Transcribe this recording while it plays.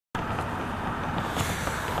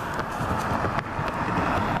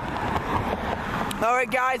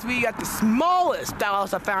Alright guys, we got the smallest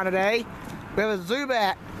Dallas I found today. We have a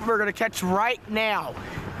Zubat we're gonna catch right now.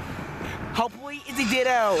 Hopefully it's a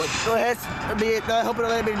Ditto. Let's hope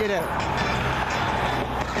it'll be a Ditto.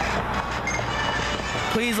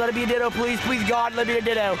 Please let it be a Ditto, please God, let it be a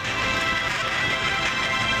Ditto.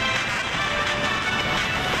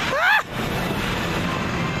 Ah!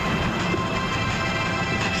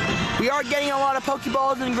 We are getting a lot of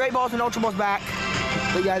Pokeballs and Great Balls and Ultra Balls back.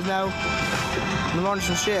 Let you guys know. I'm learning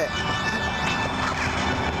some shit.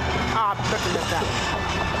 Ah, I freaking missed that.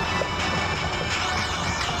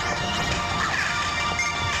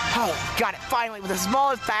 Oh, got it finally with the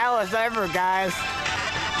smallest Dallas ever, guys.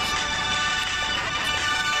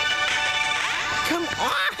 Come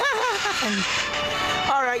on!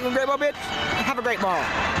 Alright, you want a great ball, bitch? Have a great ball.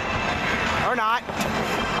 Or not.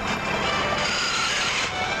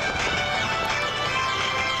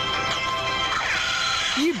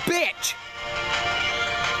 You bitch!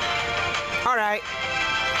 Alright.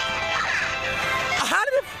 How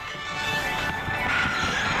did it...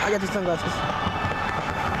 I got these sunglasses.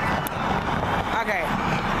 Okay.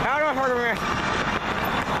 How do I hurt him here?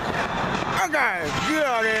 Okay,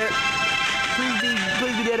 got it.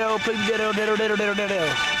 Please be Ditto, Ditto.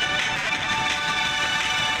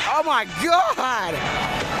 Oh my god!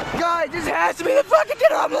 Guys, this has to be the fucking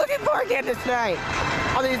Ditto I'm looking for again this night.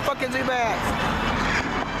 All these fucking Zubats.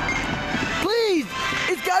 Please!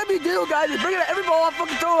 It's gotta be Ditto, guys. Just bring it every ball I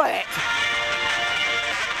fucking throw it.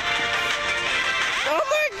 Oh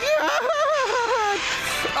my god!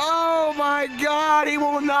 Oh my god, he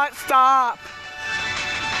will not stop.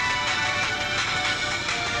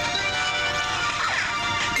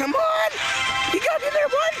 Come on! You gotta be there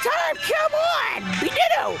one time! Come on! Be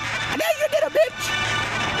Ditto! I know you're Ditto, bitch!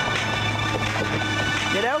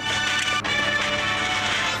 Ditto?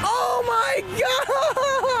 Oh my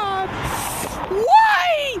god!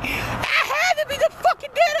 Why? I had to be the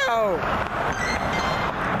fucking Ditto!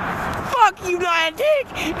 Fuck you, Niantic!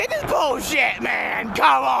 This is bullshit, man!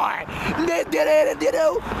 Come on!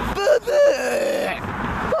 Ditto!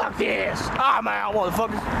 Fuck this! I'm out,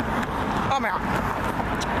 motherfuckers! I'm out.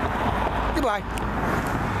 Goodbye.